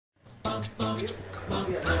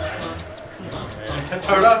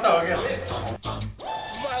थोड़ा सा हो गया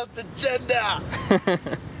agenda.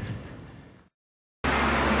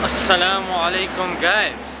 Assalamu alaikum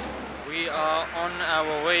guys. We are on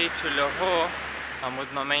our way to Lahore. I'm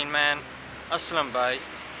with my main man Aslam Bhai,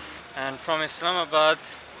 and from Islamabad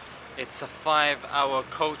it's a 5-hour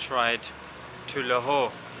coach ride to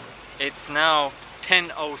Lahore. It's now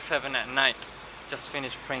 10:07 at night. Just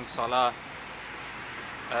finished praying Salah,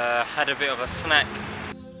 had a bit of a snack.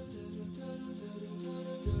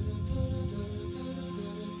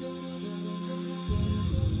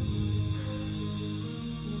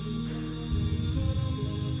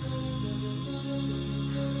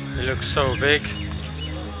 It looks so big.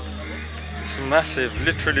 It's massive,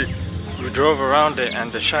 literally. We drove around it,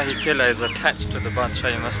 and the Shahi Killa is attached to the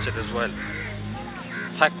Badshahi Masjid as well.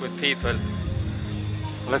 Packed with people.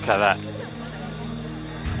 Look at that.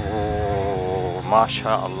 Oh,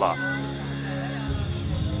 MashaAllah.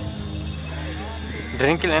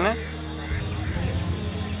 Drink in it?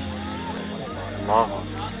 Wow.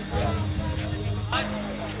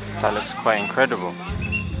 That looks quite incredible.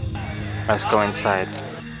 Let's go inside.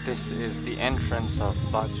 This is the entrance of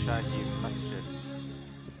Badshahi Masjid.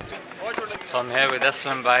 So I'm here with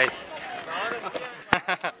Aslam Bhai.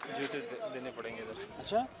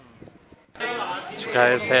 So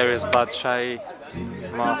guys, here is Badshahi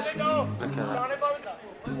Mosque. Look at that.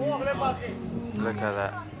 Look at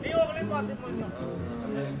that.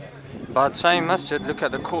 Badshahi Masjid, look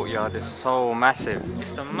at the courtyard, it's so massive.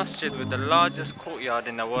 It's the masjid with the largest courtyard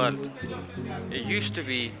in the world. It used to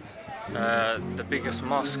be the biggest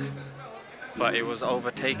mosque, but it was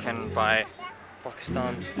overtaken by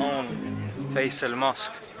Pakistan's own Faisal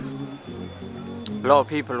Mosque. A lot of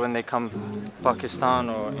people, when they come to Pakistan,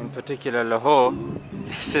 or in particular Lahore,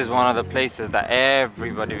 this is one of the places that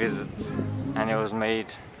everybody visits, and it was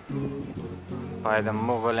made by the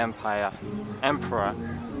Mughal Empire Emperor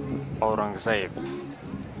Aurangzeb.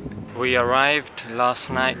 We arrived last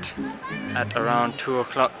night at around 2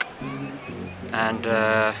 o'clock, and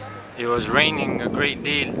it was raining a great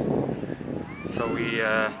deal, so we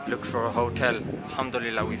looked for a hotel.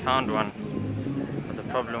 Alhamdulillah, we found one, but the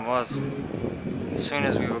problem was, as soon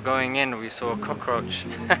as we were going in, we saw a cockroach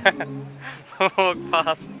walk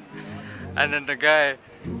past, and then the guy,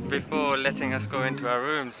 before letting us go into our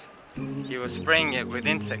rooms, he was spraying it with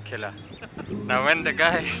insect killer. Now when the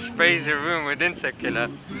guy sprays your room with insect killer,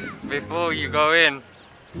 before you go in,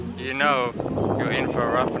 you know you're in for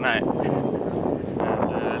a rough night.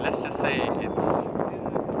 And let's just say it's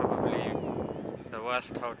probably the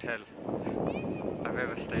worst hotel I've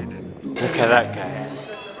ever stayed in. Look at that, guys.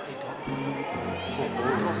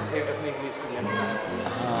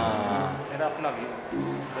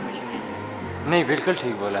 नहीं बिल्कुल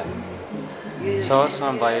ठीक बोला है. So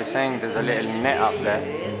Aslam Bhai is saying there's a little net up there.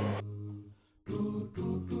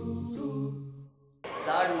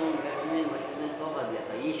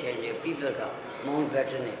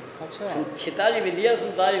 छिताली में दिया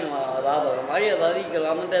सुनताली में आज़ाद हो हमारी आज़ादी की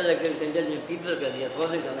अलामत है, लेकिन कंजर ने पीपल कर दिया,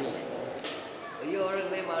 सोने का नहीं है. ये औरत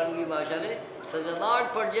में मारूंगी बादशाह ने. So the large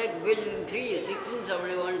project built in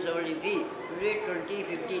 1671-73, today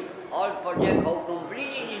 2015, all project how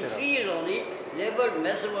completed in 3 years only, labored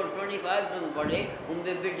maximum 25,000 per day, whom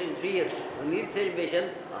they built in 3 years. The need celebration,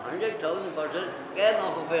 100,000 persons came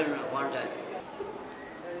off of it at one time.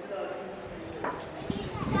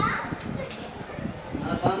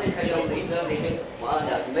 सामने खड़े हो गई तरह देखे वहाँ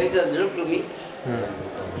जा मेरी तरफ look to me.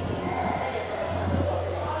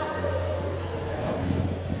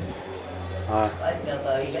 Ah. आज क्या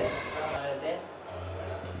तारीख है?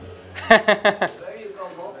 Where do you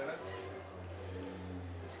come from?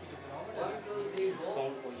 1, 2, 3, 4.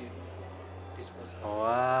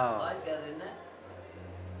 Wow. आज क्या दिन है?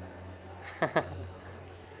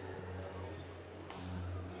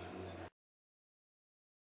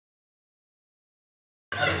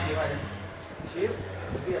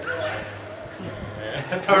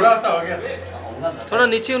 थोड़ा सा हो गया थोड़ा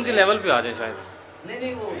नीचे उनके लेवल पे आ जाए शायद.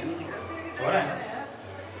 नहीं वो हो रहा है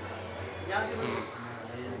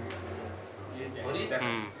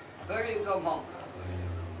Where do you come from?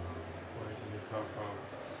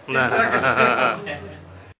 ना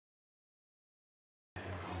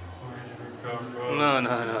ना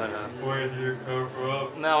ना ना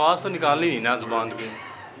ना आवाज़ तो निकालनी नहीं ना ज़ुबान की.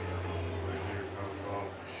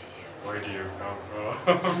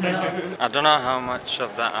 I don't know how much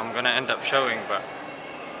of that I'm gonna end up showing, but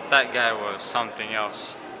that guy was something else.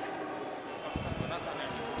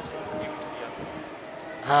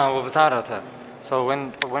 हाँ वो बता रहा था. So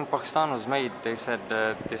when Pakistan was made, they said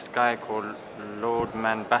this guy called Lord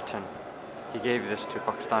Mountbatten, he gave this to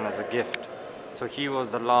Pakistan as a gift. So he was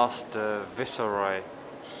the last viceroy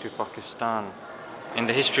to Pakistan. In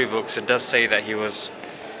the history books it does say that he was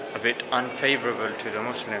a bit unfavorable to the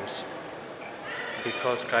Muslims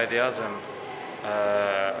because Qaid-e-Azam,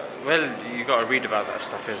 well, you got to read about that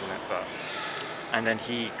stuff, isn't it? But and then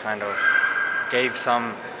he kind of gave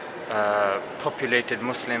some populated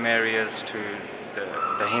Muslim areas to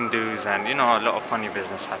the Hindus, and you know, a lot of funny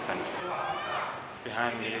business happened.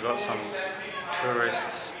 Behind me you got some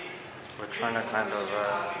tourists who are trying to kind of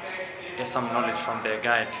get some knowledge from their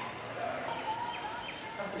guide.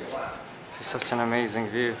 This is such an amazing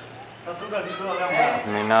view.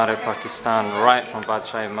 Minar-e-Pakistan, right from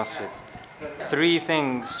Badshahi Masjid. Three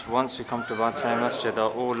things once you come to Badshahi Masjid are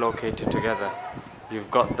all located together. You've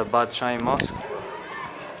got the Badshahi Mosque,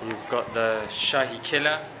 you've got the Shahi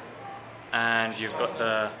Killa, and you've got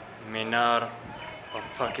the Minar of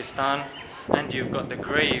Pakistan, and you've got the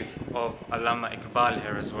grave of Allama Iqbal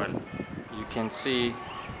here as well. You can see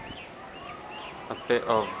a bit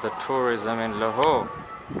of the tourism in Lahore.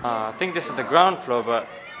 I think this is the ground floor, but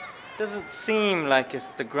it doesn't seem like it's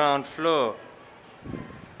the ground floor.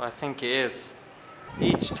 I think it is.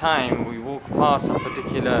 Each time we walk past a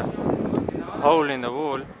particular hole in the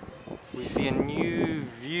wall, we see a new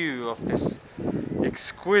view of this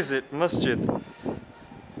exquisite masjid.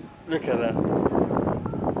 Look at that.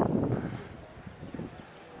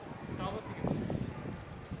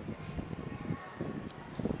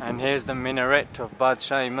 And here's the minaret of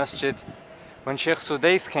Badshahi Masjid. When Sheikh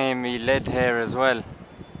Sudais came, he led here as well.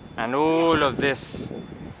 And all of this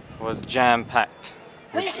was jam-packed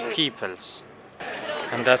with peoples.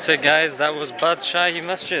 And that's it, guys, that was Badshahi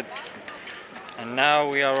Masjid. And now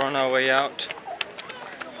we are on our way out.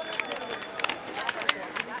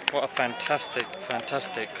 What a fantastic,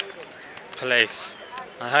 fantastic place.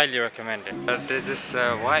 I highly recommend it. There's this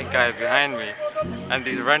white guy behind me, and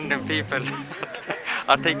these random people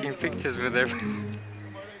are taking pictures with him.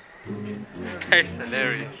 It's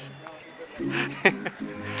hilarious.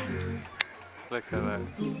 Look at that.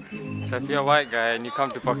 So if you're a white guy and you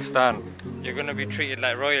come to Pakistan, you're going to be treated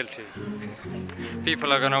like royalty.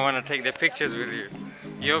 People are going to want to take their pictures with you.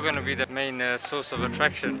 You're going to be the main source of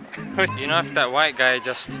attraction. You know, if that white guy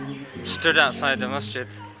just stood outside the masjid,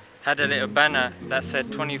 had a little banner that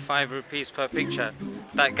said 25 rupees per picture,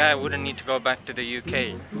 that guy wouldn't need to go back to the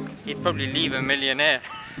UK. He'd probably leave a millionaire.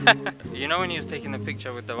 You know, when he was taking the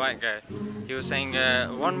picture with the white guy, he was saying,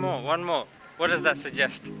 one more, one more. What does that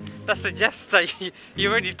suggest? That suggests that he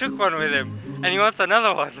already took one with him and he wants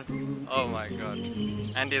another one. Oh my god.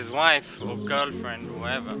 And his wife or girlfriend,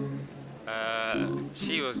 whoever,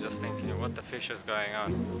 she was just thinking, what the fish is going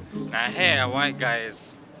on? Now here, a white guy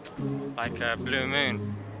is like a blue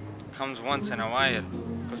moon. Comes once in a while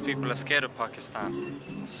because people are scared of Pakistan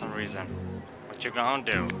for some reason. What you gonna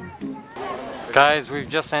do? Guys, we've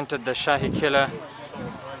just entered the Shahi Killa.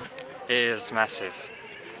 It is massive.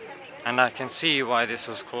 And I can see why this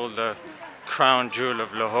was called the crown jewel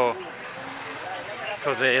of Lahore,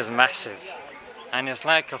 because it is massive. And it's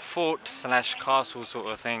like a fort slash castle sort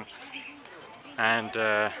of thing. And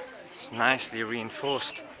it's nicely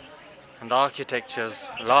reinforced. And the architecture's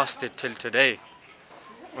lasted till today,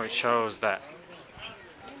 which shows that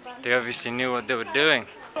they obviously knew what they were doing.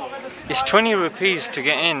 It's 20 rupees to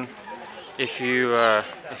get in if you're a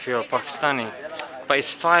Pakistani, but it's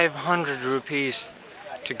 500 rupees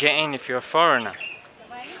to get in if you're a foreigner.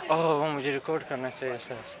 Oh, वो मुझे record करना चाहिए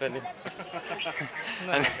इसका spelling.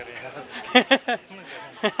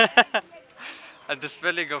 And the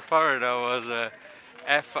spelling of foreigner was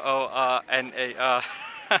F-O-R-N-A-R.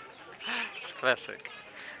 It's classic.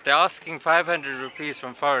 They're asking 500 rupees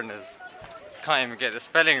from foreigners. Can't even get the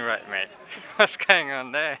spelling right, mate. What's going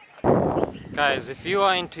on there? Guys, if you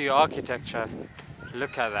are into your architecture,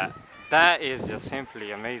 look at that. That is just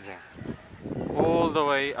simply amazing. All the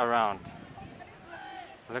way around.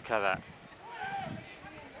 Look at that.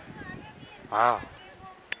 Wow.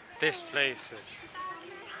 This place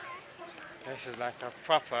is like a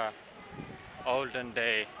proper olden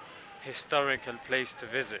day historical place to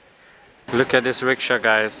visit. Look at this rickshaw,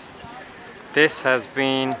 guys. This has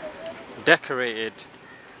been decorated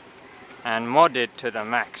and modded to the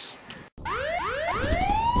max.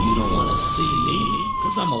 You don't want to see me,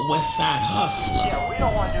 because I'm a West Side hustler. Yeah, we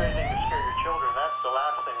don't want to do anything to scare your children. That's the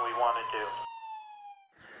last thing we want to do.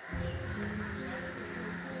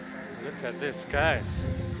 Look at this, guys.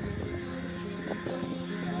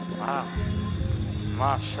 Wow.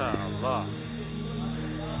 MashaAllah.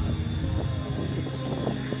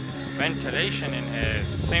 Ventilation in here is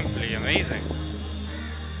simply amazing.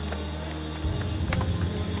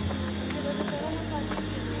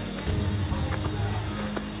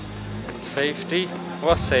 Safety?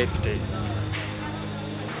 What safety?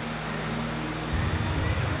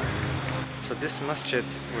 So this masjid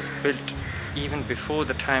was built even before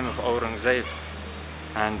the time of Aurangzeb,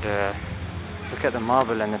 and look at the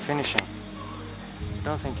marble and the finishing. I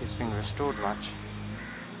don't think it's been restored much.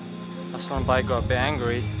 Aslan Bhai got a bit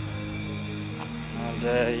angry and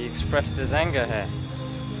he expressed his anger here.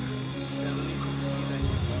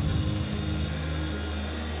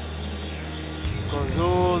 Goes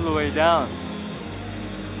all the way down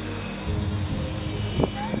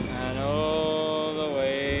and all the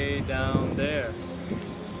way down there.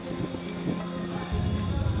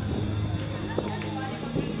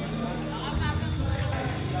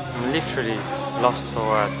 I'm literally lost for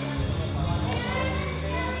words.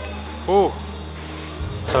 Oh,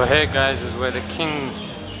 so here guys is where the king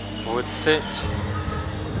would sit,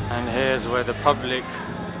 and here's where the public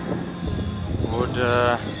would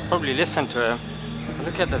probably listen to him.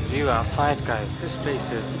 Look at the view outside guys, this place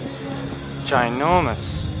is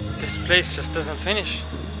ginormous. This place just doesn't finish.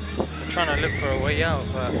 I'm trying to look for a way out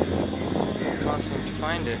but can't seem to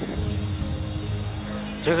find it.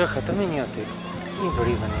 Jagah khatam hi nahi hoti. Ye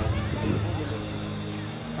badi bani hai.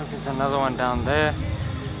 There's another one down there.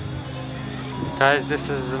 Guys, this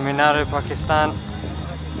is Minar-e-Pakistan,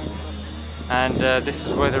 and this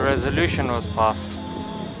is where the resolution was passed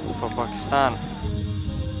for Pakistan.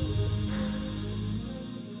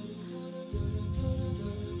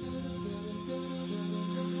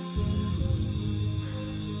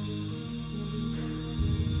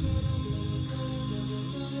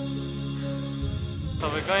 So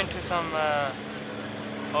we're going to some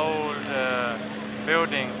old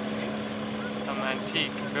building, some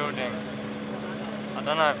antique building. I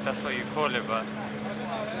don't know if that's what you call it, but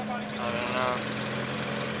I don't know.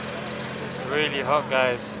 Really hot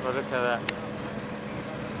guys, but look at that.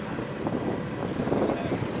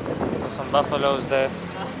 There's some buffaloes there.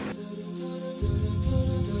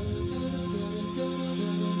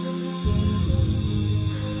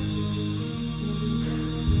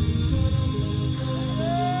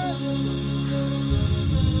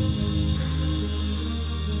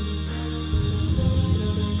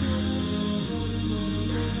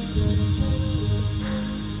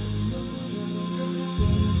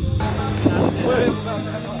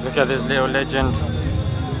 Look at this little legend.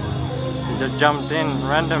 He just jumped in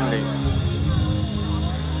randomly.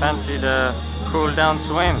 Fancied a cool down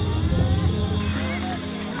swim.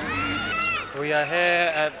 We are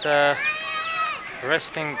here at the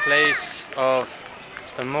resting place of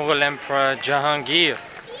the Mughal Emperor Jahangir.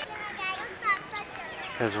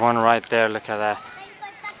 There's one right there, look at that.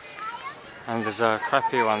 And there's a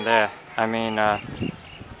crappy one there. I mean, not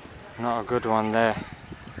a good one there.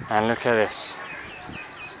 And look at this.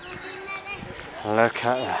 Look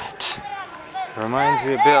at that. Reminds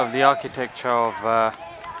me a bit of the architecture of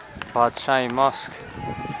Badshahi mosque.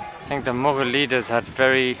 I think the Mughal leaders had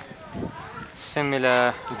very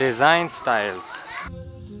similar design styles.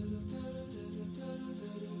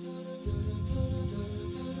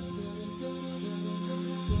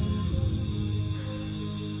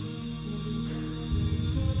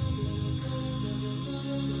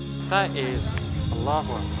 That is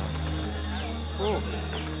Allahu Akbar. Ooh.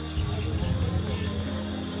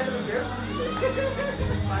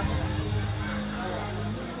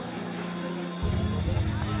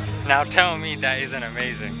 Now tell me that isn't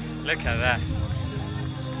amazing. Look at that.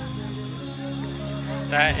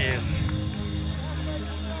 That is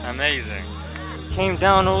amazing. Came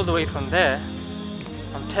down all the way from there.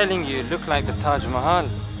 I'm telling you, it looked like the Taj Mahal.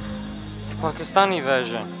 It's a Pakistani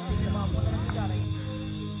version.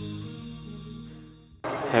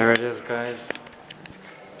 Here it is guys.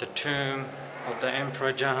 The tomb of the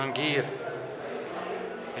Emperor Jahangir.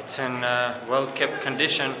 It's in well-kept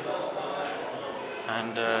condition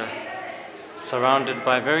and surrounded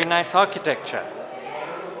by very nice architecture.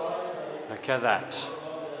 Look at that.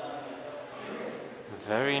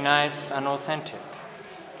 Very nice and authentic.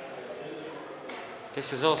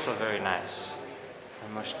 This is also very nice. The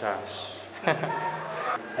moustache.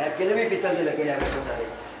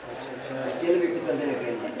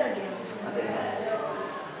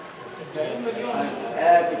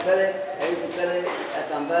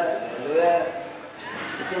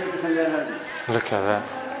 Look at that.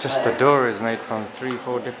 Just the door is made from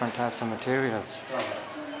 3-4 different types of materials.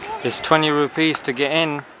 It's 20 rupees to get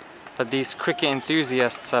in, but these cricket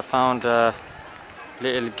enthusiasts have found a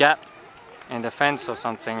little gap in the fence or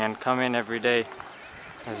something and come in every day.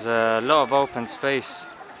 There's a lot of open space,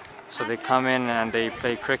 so they come in and they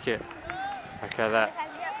play cricket. Look at that.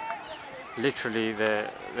 Literally,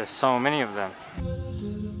 there's so many of them.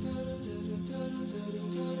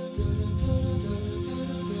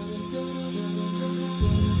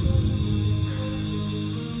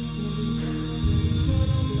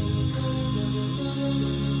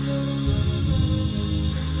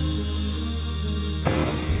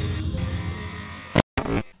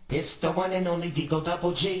 It's the one and only Digo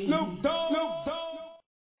Double G.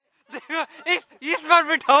 देखो इस बार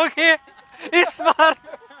बिठाओगे इस बार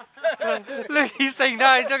look he's saying no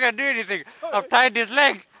I don't can do anything I've tied his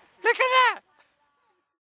leg look at that